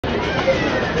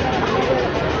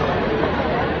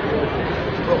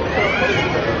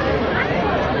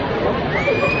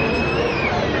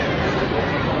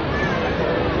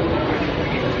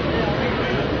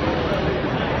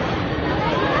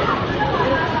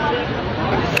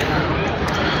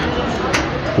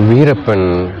வீரப்பன்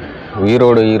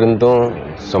உயிரோடு இருந்தும்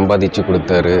சம்பாதிச்சு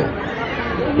கொடுத்தாரு,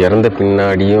 இறந்த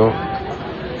பின்னாடியும்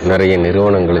நிறைய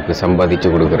நிறுவனங்களுக்கு சம்பாதிச்சு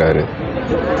கொடுக்குறாரு.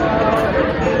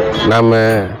 நாம்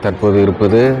தற்போது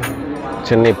இருப்பது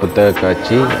சென்னை புத்தக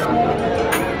காட்சி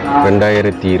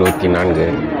 2024.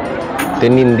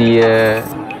 தென்னிந்திய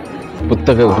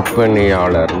புத்தக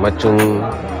விற்பனையாளர் மற்றும்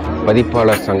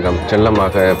பதிப்பாளர் சங்கம்,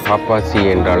 செல்லமாக பாப்பாசி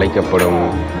என்று அழைக்கப்படும்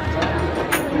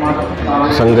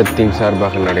சங்கத்தின்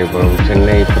சார்பாக நடைபெறும்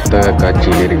சென்னை புத்தக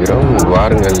காட்சியில் இருக்கிறோம்.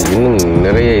 வாருங்கள், இன்னும்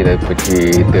நிறைய இதை பற்றி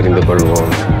தெரிந்து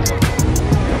கொள்வோம்.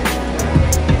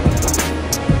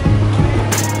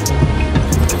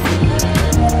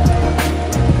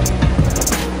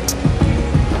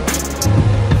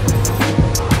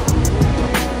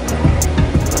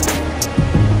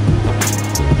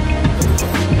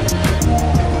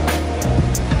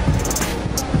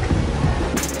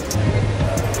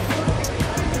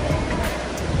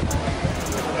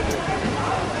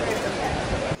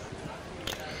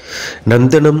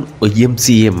 நந்தனம்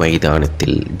YMCA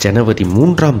மைதானத்தில் ஜனவரி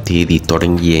 3ஆம் தேதி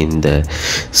தொடங்கிய இந்த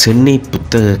சென்னை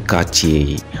புத்தக காட்சியை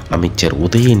அமைச்சர்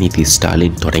உதயநிதி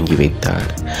ஸ்டாலின் தொடங்கி வைத்தார்.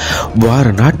 வார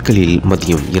நாட்களில்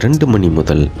மதியம் 2 மணி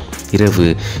முதல் இரவு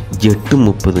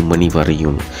 8:30 மணி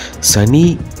வரையும், சனி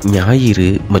ஞாயிறு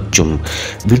மற்றும்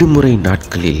விடுமுறை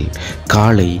நாட்களில்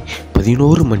காலை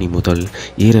 11 மணி முதல்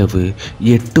இரவு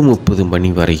 8:30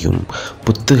 மணி வரையும்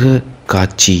புத்தக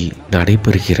காட்சி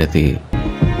நடைபெறுகிறது.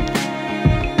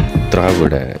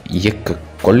 திராவிட இயக்க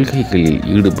கொள்கைகளில்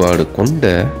ஈடுபாடு கொண்ட,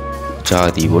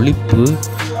 ஜாதி ஒழிப்பு,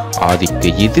 ஆதிக்க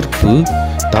எதிர்ப்பு,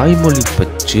 தாய்மொழி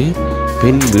பற்று,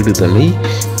 பெண் விடுதலை,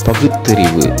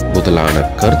 பகுத்தறிவு முதலான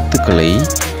கருத்துக்களை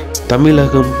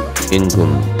தமிழகம்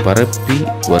எங்கும் பரப்பி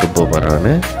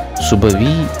வருபவரான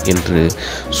சுபவி என்று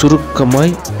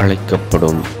சுருக்கமாய்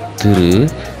அழைக்கப்படும் திரு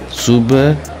சுப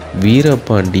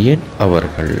வீரபாண்டியன்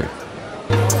அவர்கள்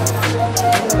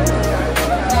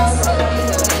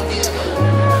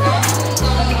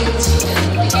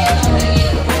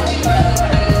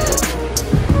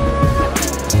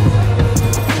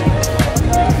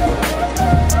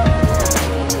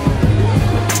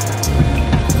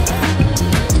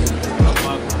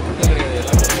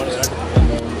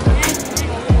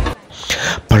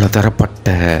பலதரப்பட்ட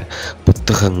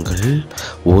புத்தகங்கள்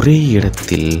ஒரே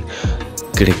இடத்தில்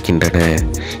கிடைக்கின்றன.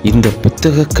 இந்த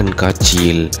புத்தக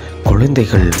கண்காட்சியில்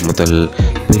குழந்தைகள் முதல்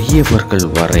பெரியவர்கள்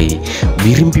வரை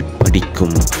விரும்பி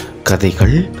படிக்கும்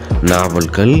கதைகள்,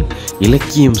 நாவல்கள்,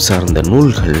 இலக்கியம் சார்ந்த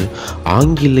நூல்கள்,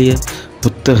 ஆங்கிலேய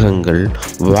புத்தகங்கள்,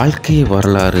 வாழ்க்கை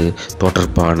வரலாறு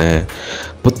தொடர்பான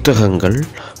புத்தகங்கள்,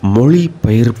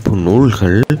 மொழிபெயர்ப்பு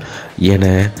நூல்கள் என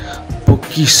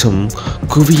பொக்கிஷம்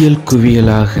குவியல்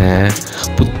குவியலாக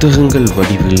புத்தகங்கள்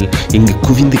வடிவில் இங்கு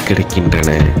குவிந்து கிடக்கின்றன.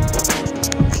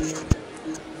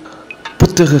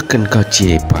 புத்தக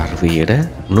கண்காட்சியை பார்வையிட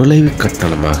நுழைவு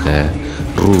கட்டணமாக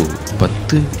ரூ.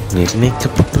 10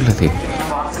 நிர்ணயிக்கப்பட்டுள்ளது.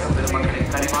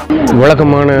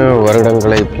 வழக்கமான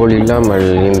வருடங்களைப் போல் இல்லாமல்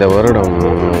இந்த வருடம்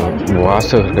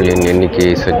வாசகர்களின் எண்ணிக்கை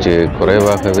சற்று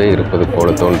குறைவாகவே இருப்பது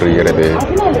போல தோன்றுகிறது.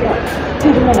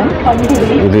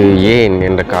 இது ஏன்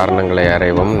என்ற காரணங்களை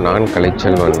அறிவோம். நான்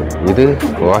கலைச்செல்வன். இது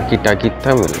வாக்கி டாக்கி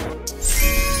தமிழ்.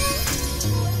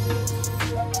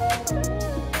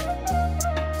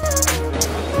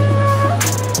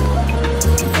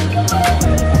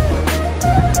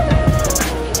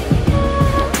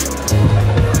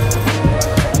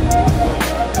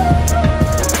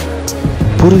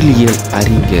 பொருளியல்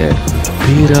அறிஞர்,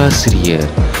 பேராசிரியர்,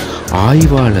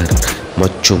 ஆய்வாளர்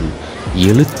மற்றும்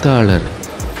எழுத்தாளர்,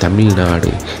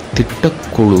 தமிழ்நாடு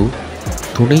திட்டக்குழு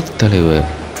துணைத் தலைவர்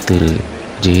திரு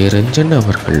ஜெயரஞ்சன்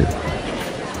அவர்கள்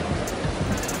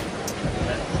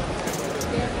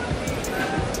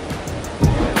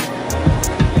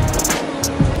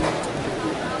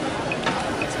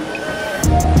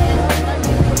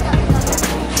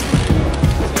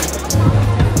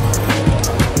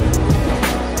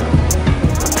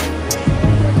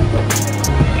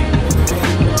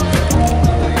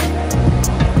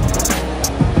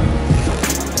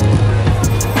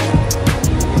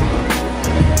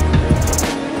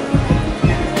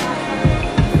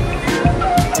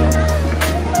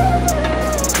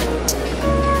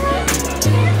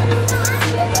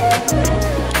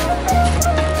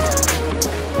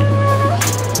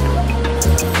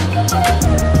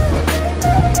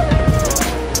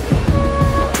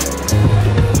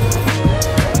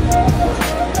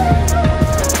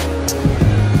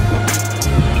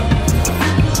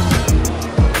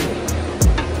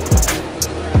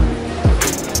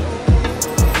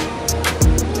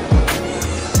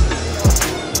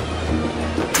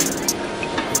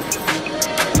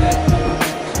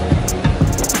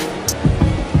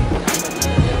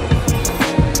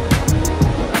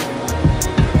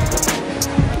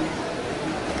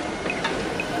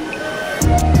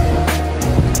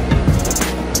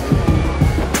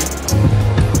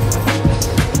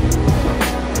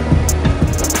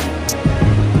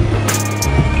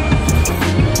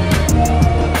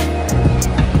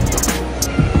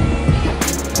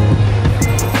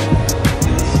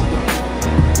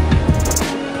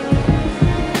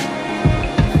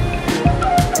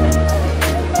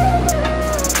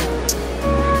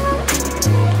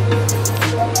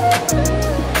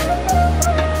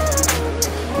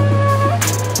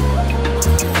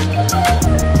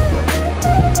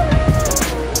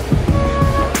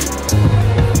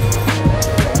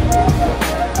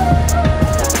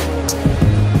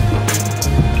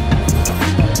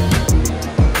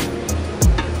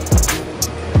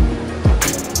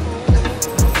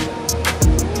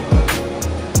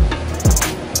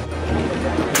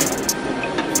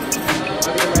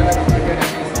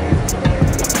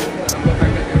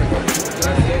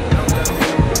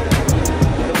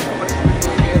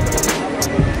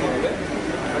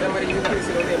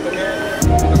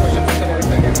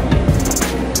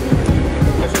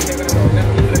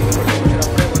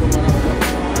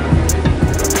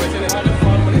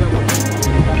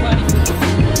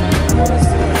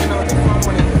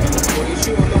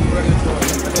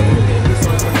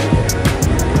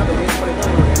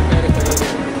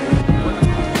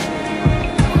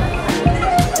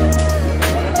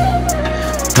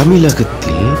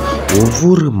தமிழகத்தில்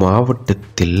ஒவ்வொரு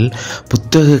மாவட்டத்தில்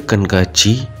புத்தக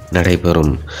கண்காட்சி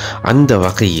நடைபெறும். அந்த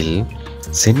வகையில்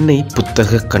சென்னை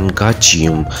புத்தக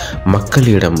கண்காட்சியும்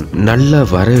மக்களிடம் நல்ல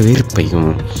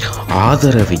வரவேற்பையும்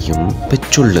ஆதரவையும்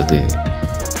பெற்றுள்ளது.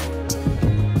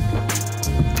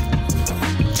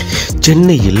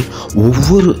 சென்னையில்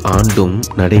ஒவ்வொரு ஆண்டும்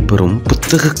நடைபெறும்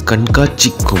புத்தக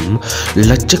கண்காட்சிக்கும்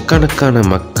லட்சக்கணக்கான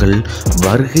மக்கள்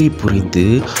வருகை புரிந்து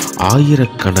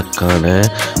ஆயிரக்கணக்கான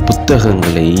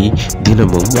புத்தகங்களை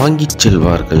தினமும் வாங்கிச்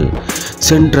செல்வார்கள்.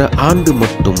 சென்ற ஆண்டு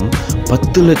மட்டும்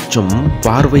 10 லட்சம்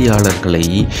பார்வையாளர்களை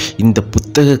இந்த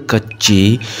புத்தக காட்சி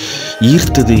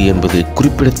ஈர்த்தது என்பது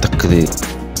குறிப்பிடத்தக்கது.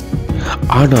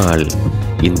 ஆனால்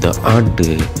இந்த ஆண்டு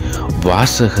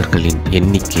வாசகர்களின்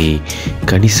எண்ணிக்கை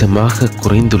கணிசமாக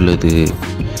குறைந்துள்ளது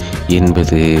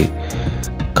என்பது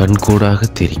கண்கூடாக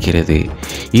தெரிகிறது.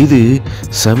 இது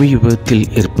சமீபத்தில்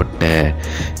ஏற்பட்ட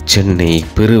சென்னை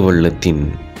பெருவெள்ளத்தின்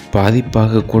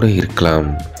பாதிப்பாக கூட இருக்கலாம்.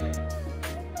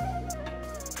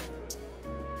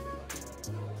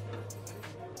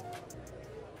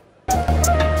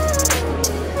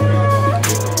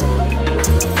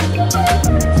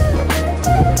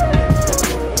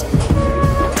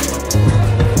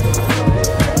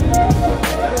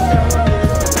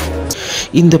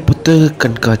 இந்த புத்தக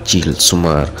கண்காட்சியில்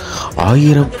சுமார்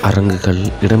 1000 அரங்குகள்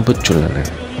இடம்பெற்றுள்ளன.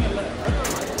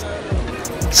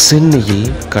 சென்னையில்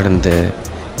கடந்த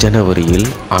ஜனவரியில்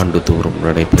ஆண்டுதோறும்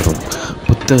நடைபெறும்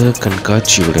புத்தக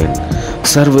கண்காட்சியுடன்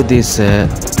சர்வதேச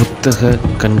புத்தக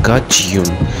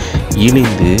கண்காட்சியும்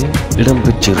இணைந்து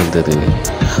இடம்பெற்றிருந்தது.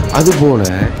 அதுபோல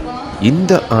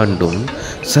இந்த ஆண்டும்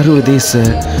சர்வதேச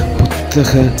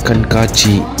புத்தக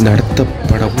கண்காட்சி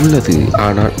நடத்தப்பட உள்ளது.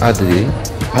 ஆனால்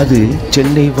அது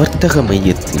சென்னை வர்த்தக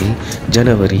மையத்தில்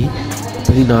ஜனவரி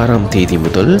 16ஆம் தேதி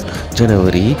முதல்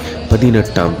ஜனவரி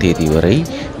 18ஆம் தேதி வரை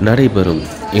நடைபெறும்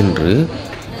என்று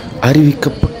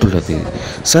அறிவிக்கப்பட்டுள்ளது.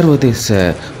 சர்வதேச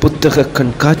புத்தக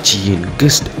கண்காட்சியின்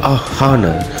கெஸ்ட்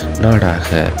ஆனர்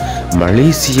நாடாக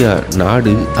மலேசியா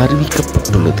நாடு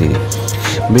அறிவிக்கப்பட்டுள்ளது.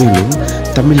 மேலும்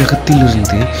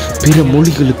தமிழகத்திலிருந்து பிற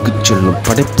மொழிகளுக்கு செல்லும்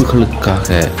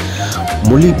படைப்புகளுக்காக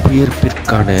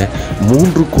மொழிபெயர்ப்பிற்கான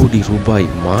 3 கோடி ரூபாய்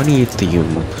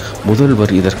மானியத்தையும்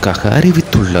முதல்வர் இதற்காக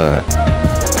அறிவித்துள்ளார்.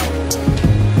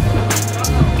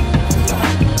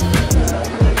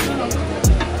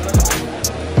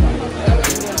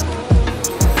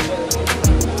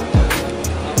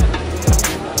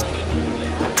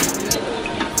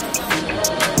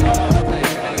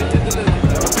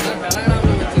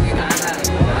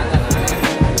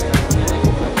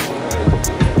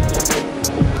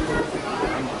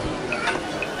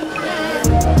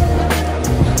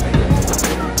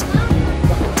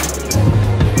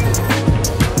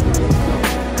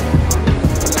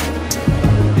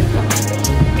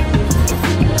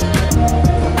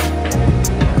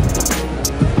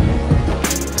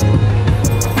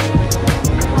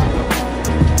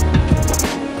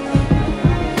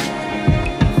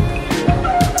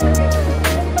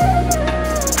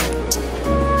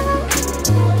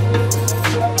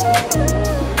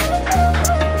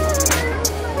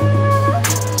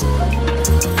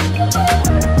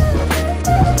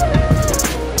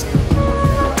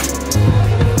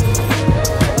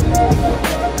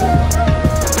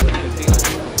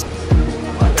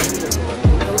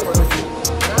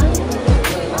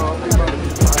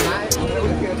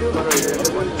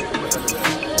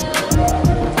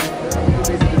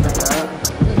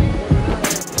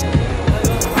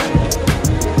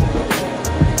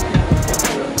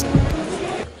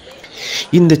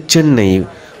 இந்த சென்னை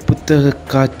புத்தக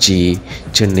காட்சி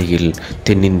சென்னையில்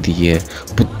தென்னிந்திய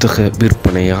புத்தக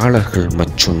விற்பனையாளர்கள்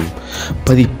மற்றும்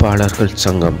பதிப்பாளர்கள்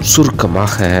சங்கம்,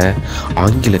 சுருக்கமாக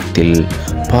ஆங்கிலத்தில்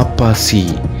பாப்பாசி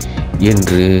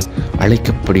என்று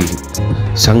அழைக்கப்படும்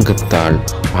சங்கத்தால்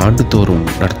ஆண்டுதோறும்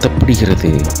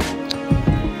நடத்தப்படுகிறது.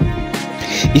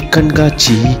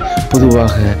 இக்கண்காட்சி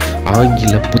பொதுவாக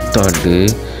ஆங்கில புத்தாண்டு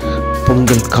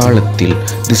பொங்கல் காலத்தில்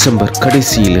டிசம்பர்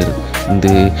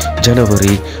கடைசியிலிருந்து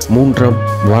ஜனவரி 3ஆம்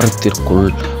வாரத்திற்குள்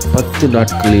 10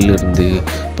 நாட்களிலிருந்து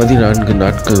 14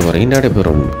 நாட்கள் வரை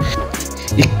நடைபெறும்.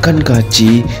 இக்கண்காட்சி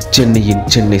சென்னையின்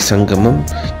சென்னை சங்கமம்,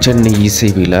 சென்னை இசை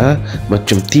விழா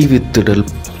மற்றும் தீவுத்திடல்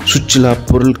சுற்றுலா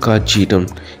பொருள் காட்சியிடம்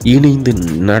இணைந்து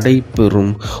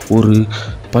நடைபெறும் ஒரு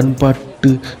பண்பாட்டு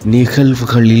பண்பாட்டு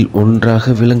நிகழ்வுகளில்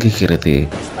ஒன்றாக விளங்குகிறது.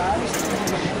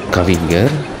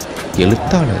 கவிஞர்,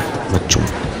 எழுத்தாளர் மற்றும்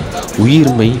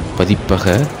உயிர்மை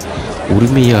பதிப்பக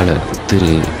உரிமையாளர்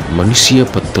திரு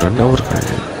மனுஷ்யபத்ரன்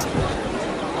அவர்கள்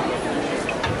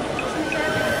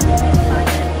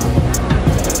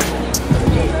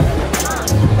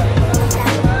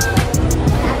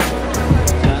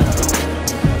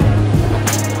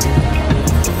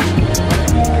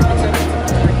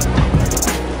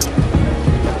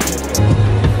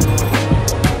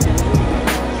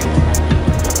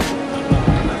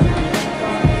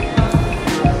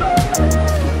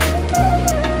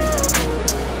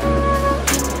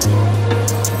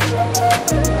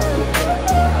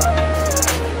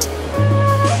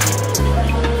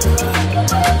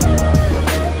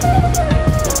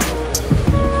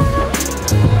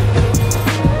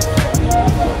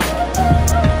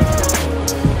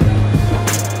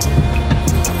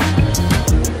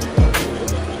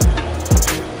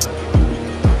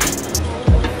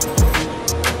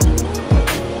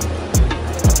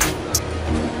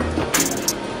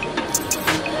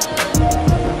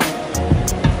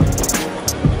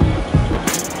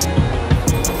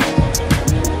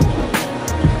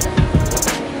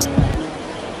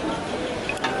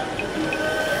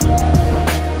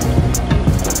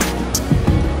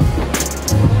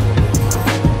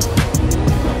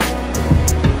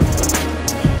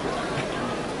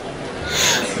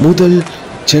முதல்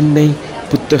சென்னை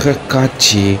புத்தக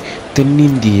காட்சி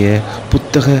தென்னிந்திய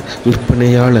புத்தக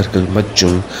விற்பனையாளர்கள்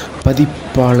மற்றும்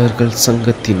பதிப்பாளர்கள்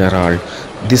சங்கத்தினரால்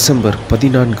டிசம்பர்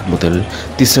 14 முதல்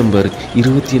டிசம்பர்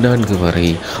 24 வரை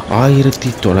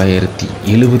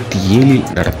 1977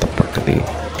 நடத்தப்பட்டது.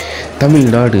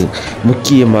 தமிழ்நாடு,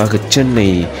 முக்கியமாக சென்னை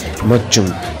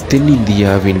மற்றும்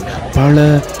தென்னிந்தியாவின் பல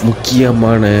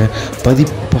முக்கியமான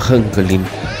பதிப்பகங்களின்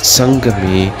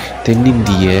சங்கமே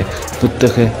தென்னிந்திய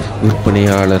புத்தக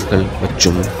விற்பனையாளர்கள்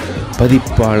மற்றும்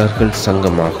பதிப்பாளர்கள்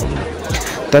சங்கமாகும்.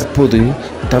 தற்போது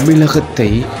தமிழகத்தை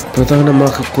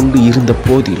பிரதானமாக கொண்டு இருந்த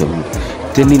போதிலும்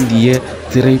தென்னிந்திய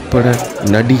திரைப்பட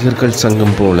நடிகர்கள்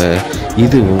சங்கம் போல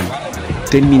இதுவும்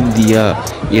தென்னிந்தியா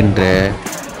என்ற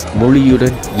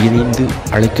மொழியுடன் இணைந்து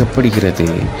அழைக்கப்படுகிறது.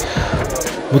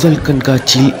 முதல்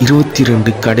கண்காட்சியில்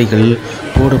 22 கடைகள்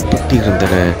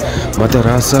போடப்பட்டிருந்தன.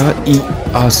 மதராசா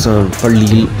ஆசான்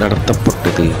பள்ளியில்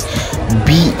நடத்தப்பட்டது.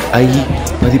 BI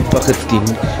பதிப்பகத்தின்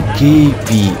KV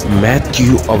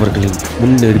மேத்யூ அவர்களின்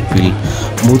முன்னெடுப்பில்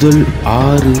முதல்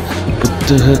 6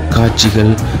 புத்தக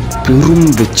காட்சிகள் பெரும்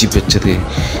வெற்றி பெற்றது.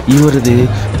 இவரது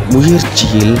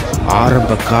முயற்சியில்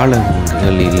ஆரம்ப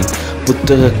காலங்களில்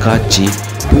புத்தக காட்சி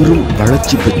பெரும்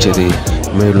வளர்ச்சி பெற்றது.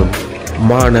 மேலும்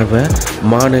மாணவ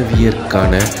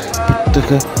மாணவியருக்கான புத்தக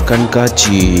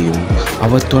கண்காட்சியையும்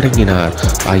அவர் தொடங்கினார்.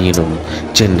 ஆயினும்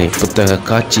சென்னை புத்தக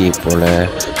காட்சியைப் போல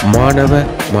மாணவ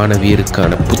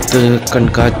மாணவியருக்கான புத்தக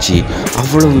கண்காட்சி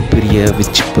அவ்வளவு பெரிய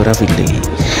வெற்றி பெறவில்லை.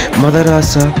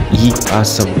 மதராசா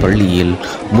ஆசான் பள்ளியில்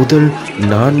முதல்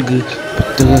 4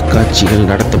 புத்தக காட்சிகள்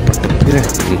நடத்தப்பட்ட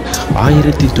பிறகு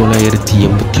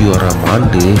 1981ஆம்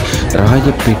ஆண்டு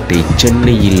ராயப்பேட்டை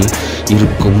சென்னையில்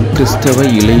இருக்கும் கிறிஸ்தவ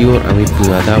இளையோர் அமைப்பு,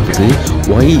 அதாவது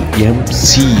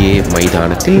YMCA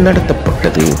மைதானத்தில்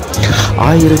நடத்தப்பட்டது.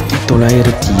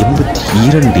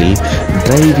 1982இல்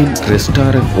டிரைவின்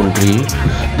ரெஸ்டாரண்ட் ஒன்றில்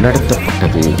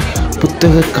நடத்தப்பட்டது.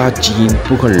 புத்தக காட்சியின்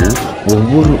புகழ்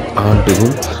ஒவ்வொரு ஆண்டும்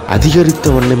அதிகரித்த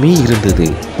வண்ணமே இருந்தது.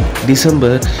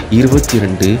 டிசம்பர்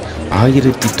 22,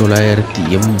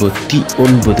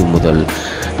 1989 முதல்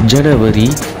ஜனவரி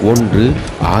 1,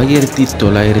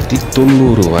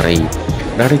 1990 வரை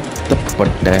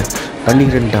நடத்தப்பட்ட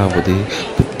 12வது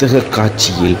புத்தக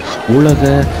காட்சியில் உலக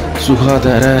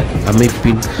சுகாதார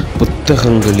அமைப்பின்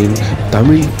புத்தகங்களின்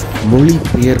தமிழ்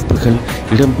மொழிபெயர்ப்புகள்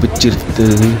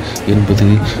இடம்பெற்றிருந்தது என்பது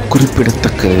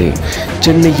குறிப்பிடத்தக்கது.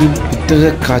 சென்னையின் புத்தக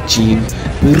காட்சியின்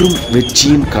பெரும்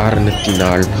வெற்றியின்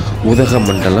காரணத்தினால்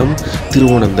உதகமண்டலம்,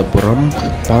 திருவனந்தபுரம்,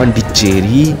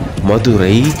 பாண்டிச்சேரி,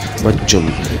 மதுரை மற்றும்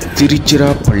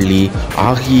திருச்சிராப்பள்ளி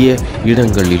ஆகிய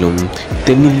இடங்களிலும்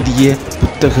தென்னிந்திய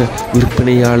புத்தக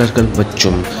விற்பனையாளர்கள்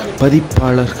மற்றும்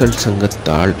பதிப்பாளர்கள்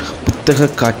சங்கத்தால் புத்தக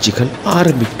காட்சிகள்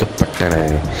ஆரம்பிக்கப்பட்டன.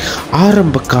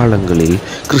 ஆரம்ப காலங்களில்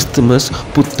கிறிஸ்துமஸ்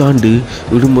புத்தாண்டு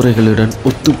விடுமுறைகளுடன்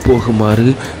ஒத்துப்போகுமாறு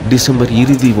டிசம்பர்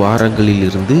இறுதி வாரங்களில்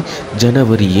இருந்து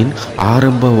ஜனவரியின்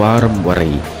ஆரம்ப வாரம்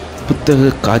வரை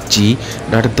புத்தக காட்சி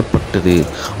நடத்தப்பட்டது.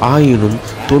 ஆயினும்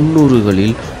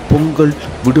 90களில் பொங்கல்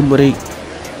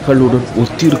விடுமுறைகளுடன்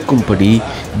ஒத்திருக்கும்படி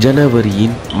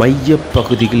ஜனவரியின் மைய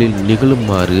பகுதிகளில்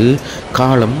நிகழுமாறு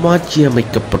காலம்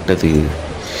மாற்றியமைக்கப்பட்டது.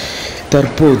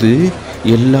 தற்போது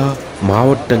எல்லா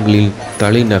மாவட்டங்களில்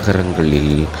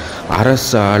தலைநகரங்களில்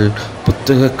அரசால்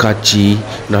புத்தக காட்சி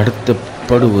நடத்த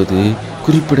தள்ளப்படுவது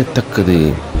குறிப்பிடத்தக்கது.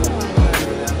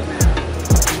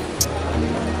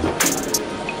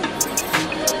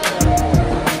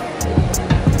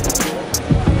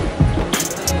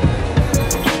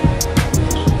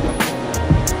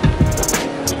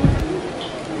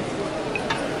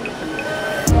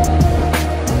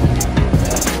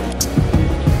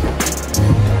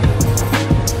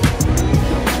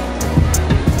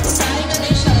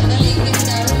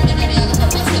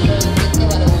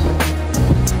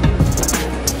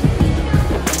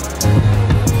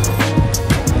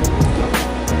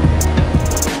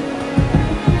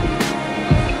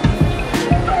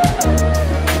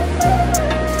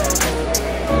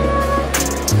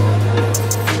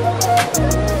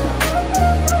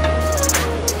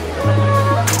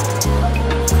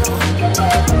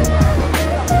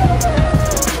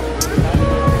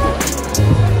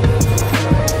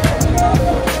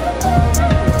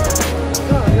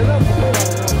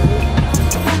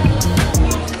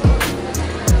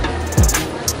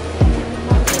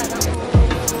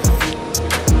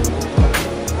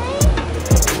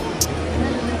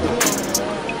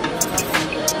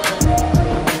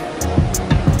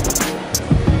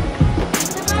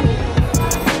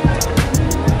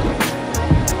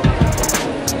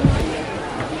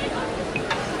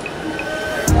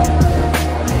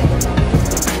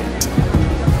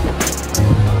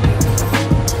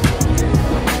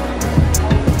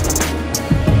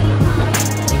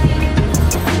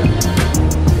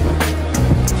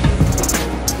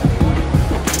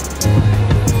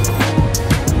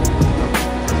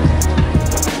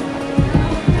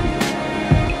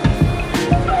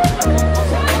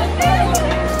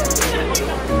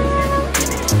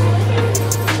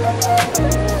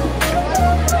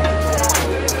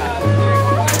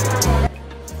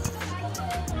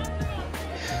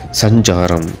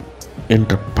 சஞ்சாரம்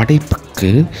என்ற படைப்புக்கு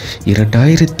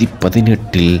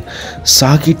 2018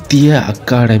 சாகித்ய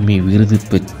அகாடமி விருது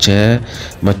பெற்ற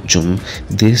மற்றும்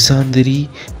தேசாந்திரி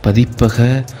பதிப்பக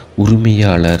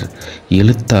உரிமையாளர்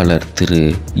எழுத்தாளர் திரு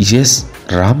எஸ்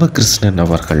ராமகிருஷ்ணன்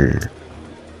அவர்கள்.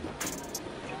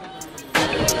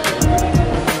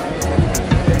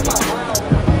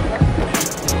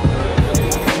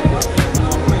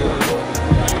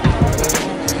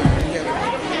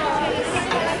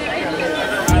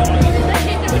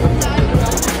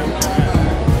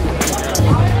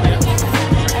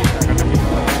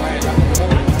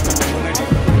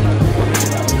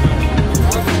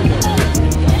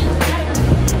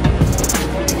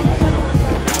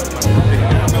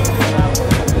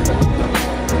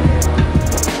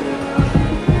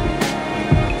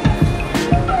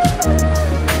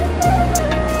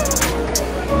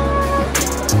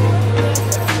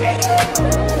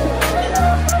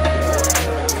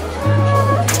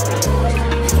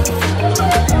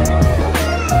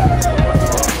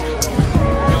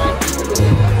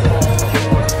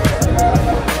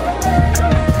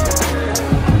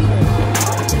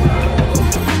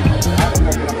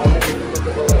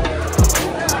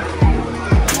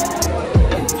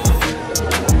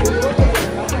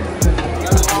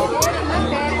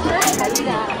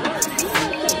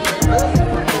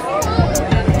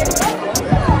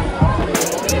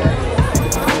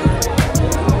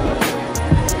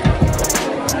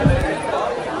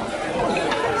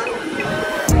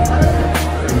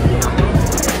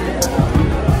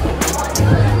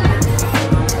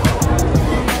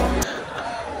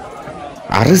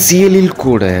 அரசியலில்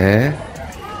கூட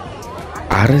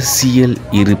அரசியல்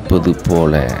இருப்பது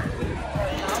போல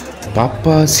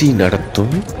பாப்பாசி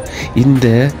நடத்தும் இந்த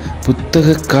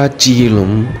புத்தக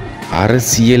காட்சியிலும்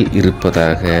அரசியல்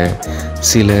இருப்பதாக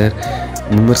சிலர்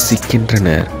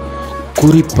விமர்சிக்கின்றனர்.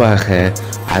 குறிப்பாக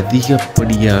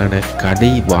அதிகப்படியான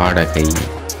கடை வாடகை,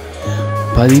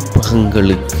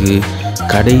 பதிப்பகங்களுக்கு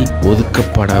கடை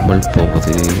ஒதுக்கப்படாமல்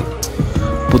போவது,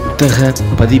 புத்தக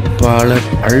பதிப்பாளர்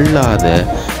அல்லாத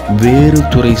வேறு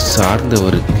துறை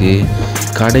சார்ந்தவருக்கு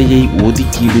கடையை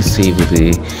ஒதுக்கீடு செய்வது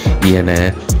என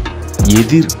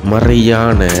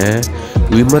எதிர்மறையான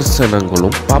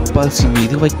விமர்சனங்களும் பாப்பாசி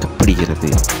மீது வைக்கப்படுகிறது.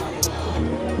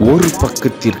 ஒரு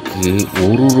பக்கத்திற்கு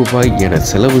 ₹1 என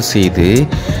செலவு செய்து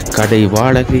கடை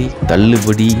வாடகை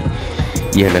தள்ளுபடி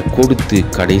என கொடுத்து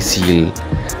கடைசியில்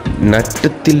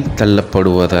நட்டத்தில்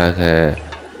தள்ளப்படுவதாக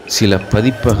சில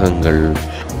பதிப்பகங்கள்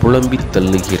புலம்பித்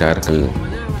தள்ளுகிறார்கள்.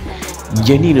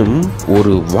 எனினும்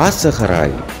ஒரு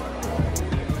வாசகராய்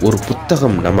ஒரு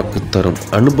புத்தகம் நமக்கு தரும்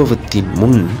அனுபவத்தின்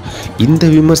முன் இந்த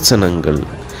விமர்சனங்கள்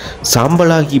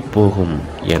சாம்பலாகி போகும்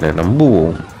என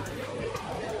நம்புவோம்.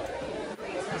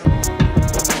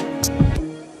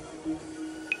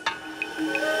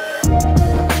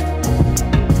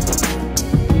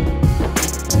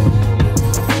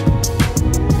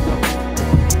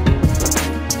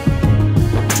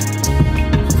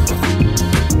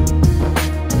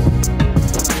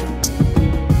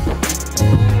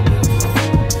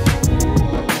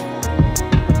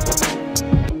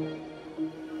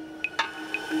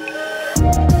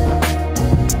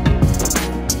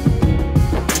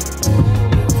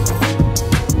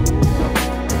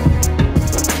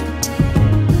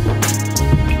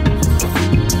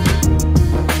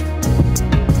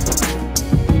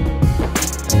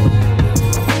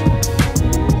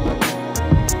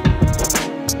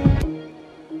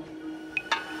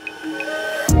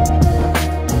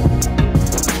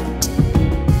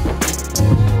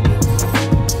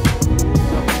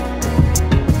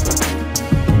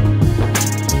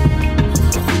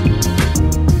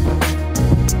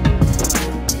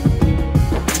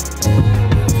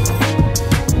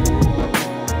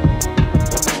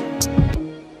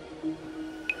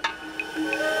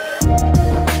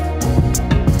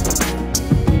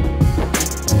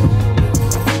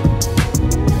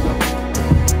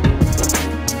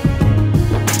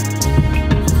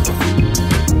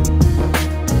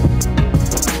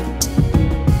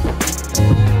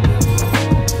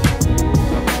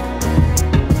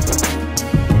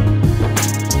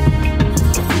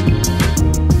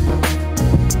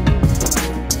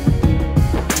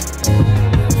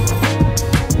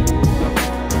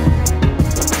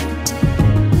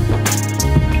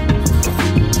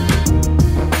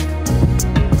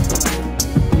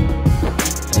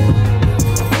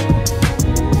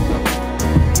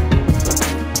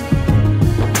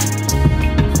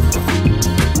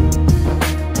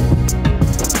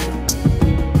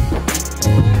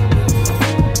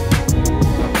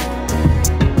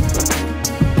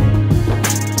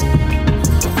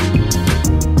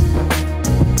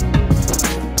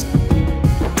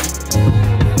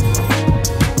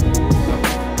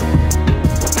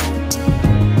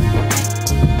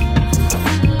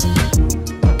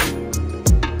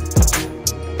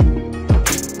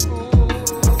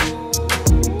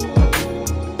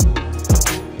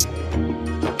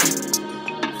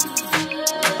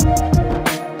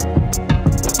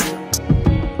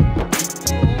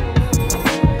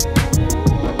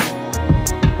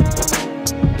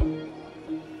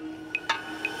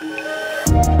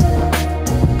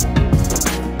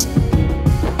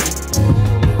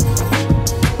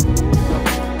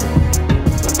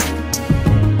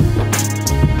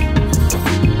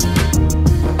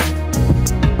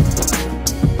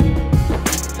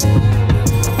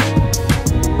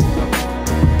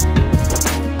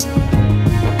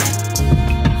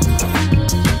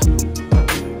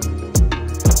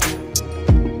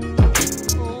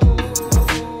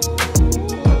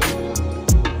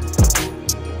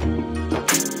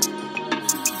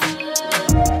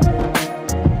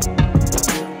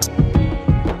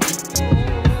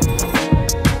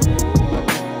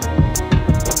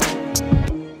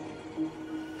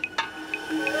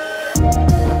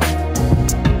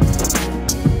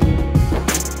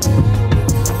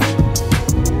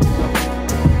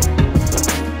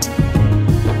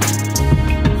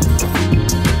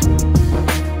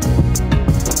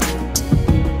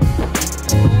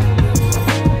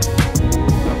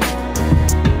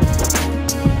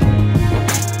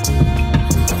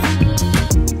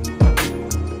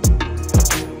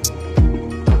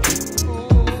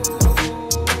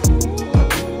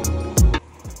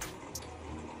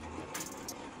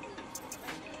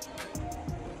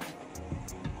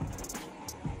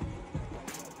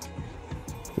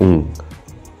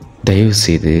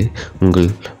 தயவுசெய்து உங்கள்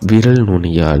விரல்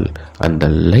நுனியால் அந்த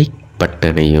லைக்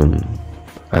பட்டனையும்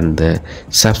அந்த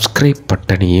சப்ஸ்கிரைப்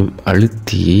பட்டனையும்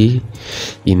அழுத்தி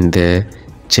இந்த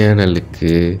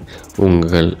சேனலுக்கு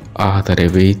உங்கள்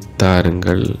ஆதரவை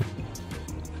தாருங்கள்.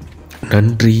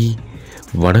 நன்றி,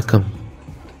 வணக்கம்.